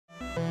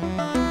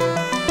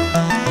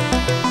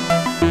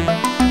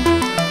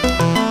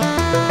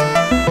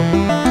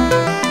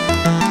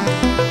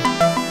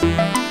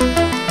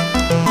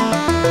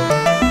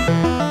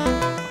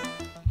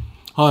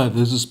Hi,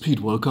 this is Pete.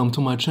 Welcome to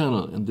my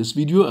channel. In this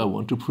video I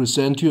want to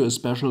present you a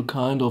special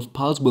kind of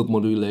pulse width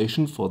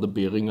modulation for the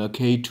Behringer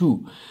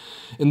K-2.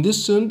 In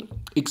this synth,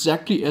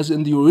 exactly as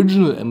in the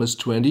original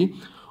MS-20,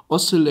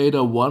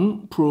 oscillator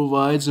 1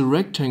 provides a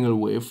rectangle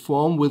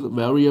waveform with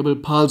variable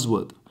pulse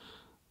width.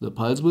 The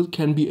pulse width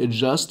can be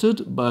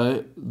adjusted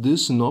by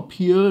this knob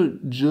here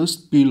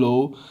just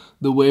below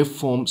the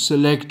waveform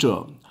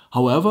selector.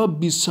 However,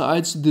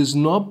 besides this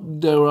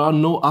knob, there are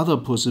no other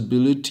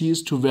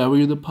possibilities to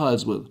vary the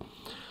pulse width.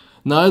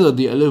 Neither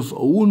the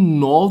LFO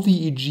nor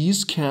the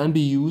EGs can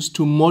be used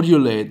to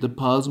modulate the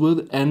pulse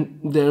width, and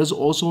there is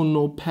also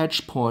no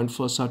patch point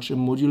for such a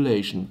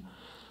modulation.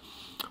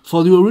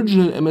 For the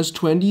original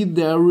MS-20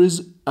 there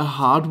is a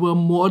hardware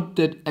mod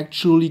that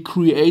actually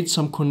creates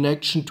some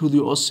connection to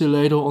the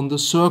oscillator on the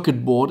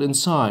circuit board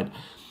inside.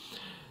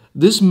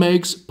 This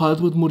makes pulse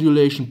width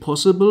modulation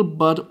possible,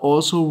 but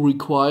also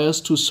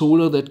requires to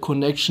solder that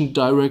connection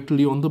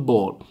directly on the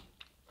board.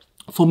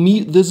 For me,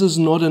 this is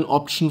not an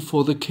option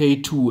for the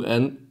K2,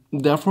 and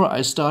therefore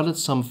I started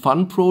some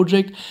fun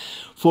project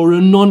for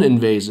a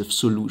non-invasive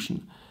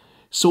solution.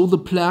 So the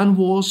plan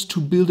was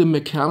to build a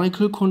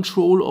mechanical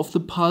control of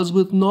the pulse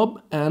width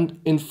knob, and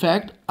in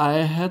fact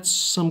I had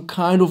some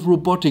kind of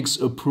robotics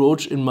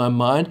approach in my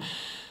mind,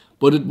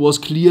 but it was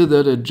clear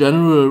that a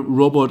general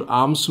robot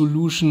arm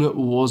solution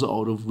was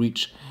out of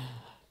reach.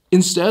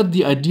 Instead,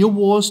 the idea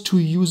was to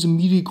use a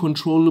Midi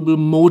controllable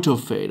motor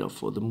fader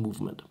for the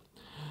movement.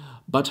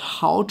 But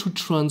how to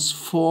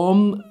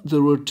transform the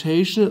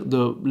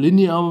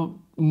linear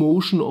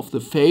motion of the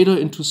fader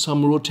into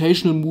some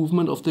rotational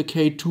movement of the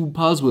K2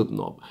 pulse width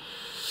knob?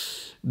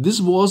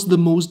 This was the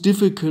most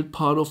difficult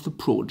part of the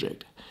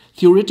project.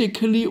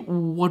 Theoretically,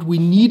 what we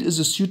need is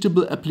a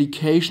suitable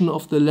application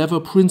of the lever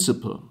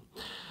principle.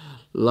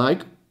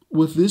 Like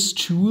with this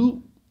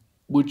tool,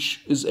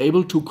 which is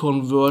able to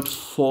convert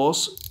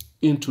force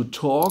into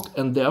torque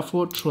and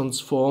therefore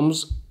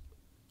transforms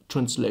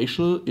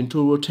translational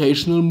into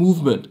rotational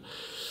movement.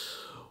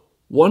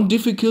 One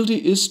difficulty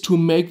is to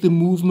make the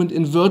movement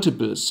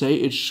invertible, say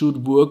it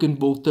should work in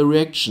both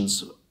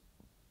directions,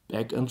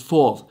 back and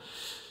forth.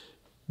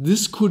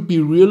 This could be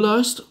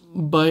realized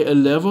by a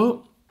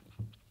lever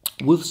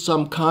with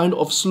some kind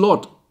of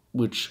slot,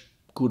 which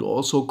could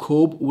also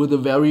cope with a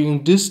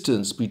varying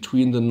distance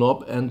between the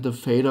knob and the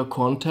fader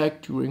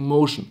contact during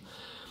motion.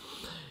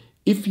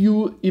 If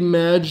you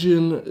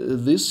imagine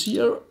this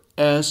here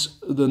as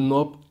the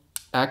knob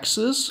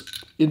axis,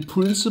 in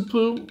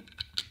principle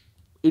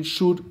it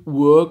should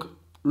work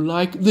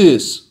like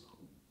this.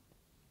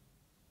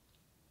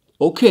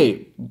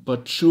 Okay,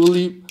 but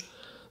surely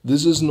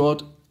this is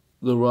not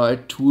the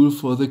right tool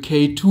for the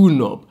K2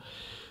 knob.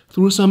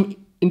 Through some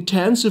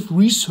intensive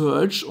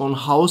research on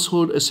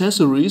household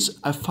accessories,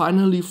 I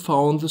finally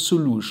found the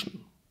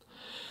solution.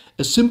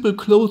 A simple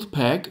cloth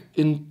pack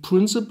in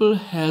principle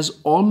has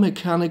all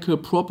mechanical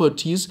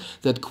properties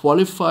that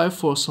qualify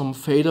for some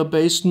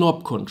fader-based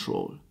knob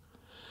control.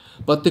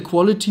 But the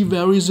quality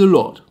varies a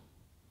lot.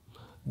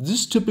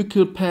 This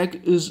typical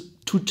pack is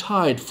too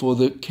tight for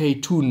the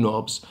K2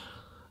 knobs,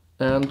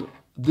 and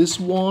this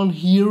one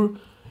here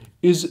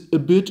is a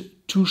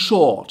bit too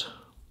short.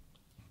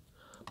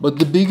 But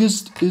the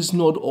biggest is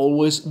not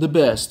always the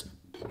best.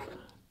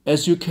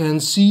 As you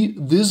can see,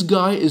 this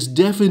guy is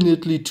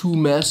definitely too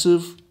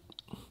massive.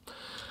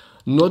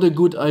 Not a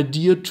good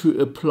idea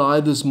to apply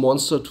this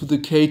monster to the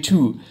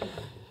K2.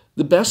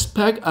 The best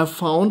pack I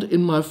found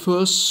in my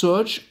first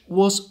search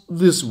was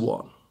this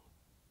one.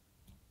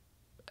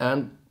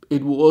 And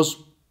it was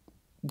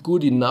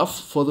good enough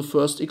for the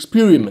first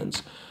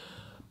experiments.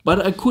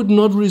 But I could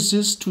not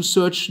resist to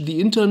search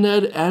the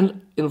internet,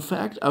 and in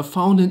fact I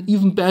found an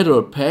even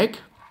better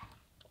pack,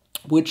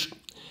 which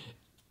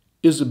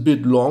is a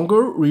bit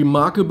longer,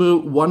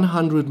 remarkable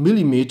 100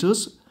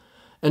 millimeters,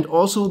 and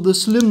also the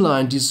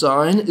slimline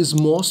design is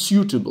more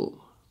suitable.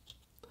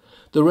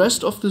 The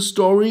rest of the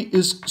story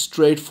is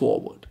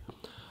straightforward.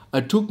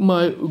 I took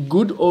my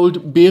good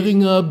old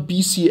Behringer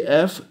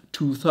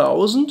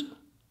BCF2000,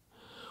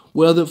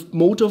 where the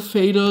motor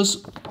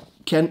faders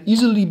can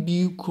easily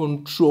be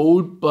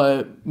controlled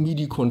by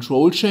Midi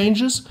control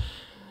changes,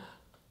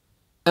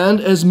 and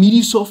as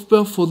Midi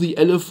software for the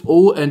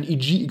LFO and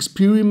EG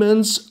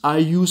experiments, I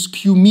use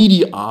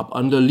QMidiArp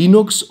under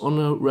Linux on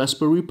a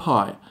Raspberry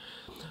Pi.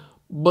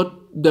 But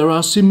there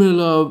are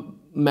similar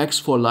Macs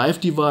for Live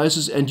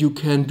devices, and you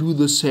can do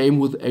the same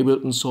with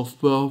Ableton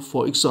software,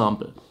 for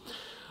example.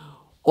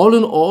 All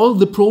in all,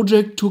 the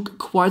project took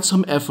quite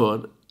some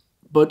effort,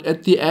 but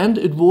at the end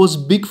it was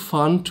big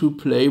fun to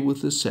play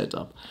with the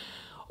setup.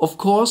 Of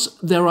course,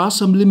 there are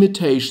some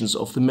limitations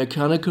of the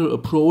mechanical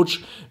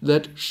approach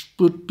that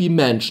should be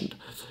mentioned.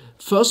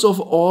 First of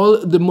all,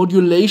 the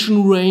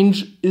modulation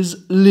range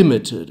is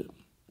limited.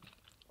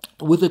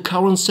 With the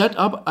current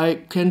setup, I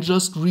can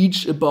just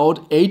reach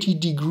about 80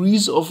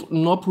 degrees of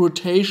knob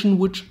rotation,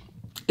 which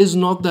is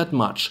not that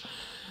much.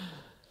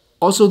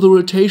 Also, the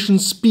rotation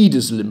speed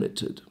is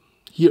limited.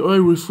 Here I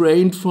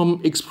refrained from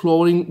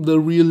exploring the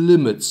real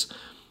limits.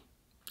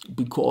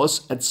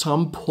 because at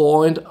some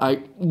point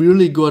I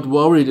really got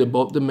worried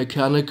about the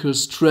mechanical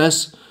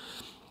stress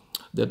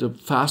that a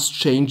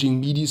fast-changing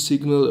Midi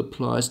signal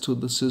applies to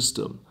the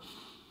system.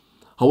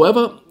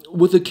 However,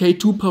 with the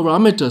K2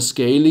 parameter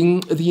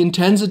scaling, the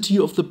intensity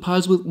of the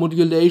pulse width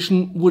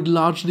modulation would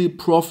largely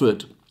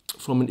profit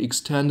from an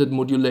extended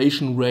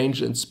modulation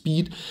range and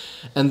speed,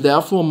 and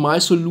therefore my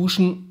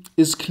solution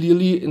is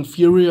clearly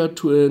inferior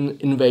to an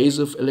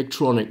invasive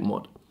electronic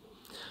mod.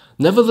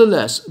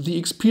 Nevertheless, the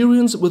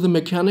experience with a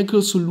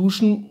mechanical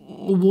solution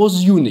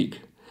was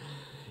unique.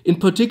 In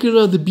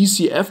particular, the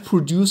BCF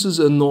produces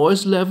a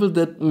noise level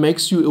that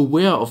makes you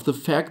aware of the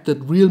fact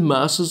that real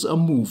masses are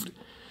moved.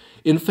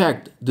 In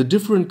fact, the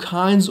different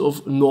kinds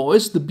of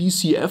noise the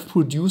BCF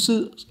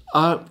produces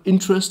are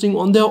interesting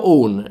on their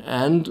own,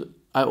 and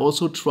I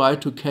also try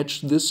to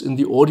catch this in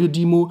the audio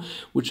demo,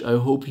 which I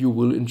hope you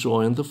will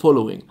enjoy in the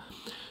following.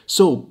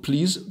 So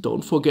please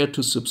don't forget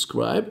to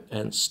subscribe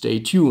and stay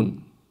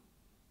tuned.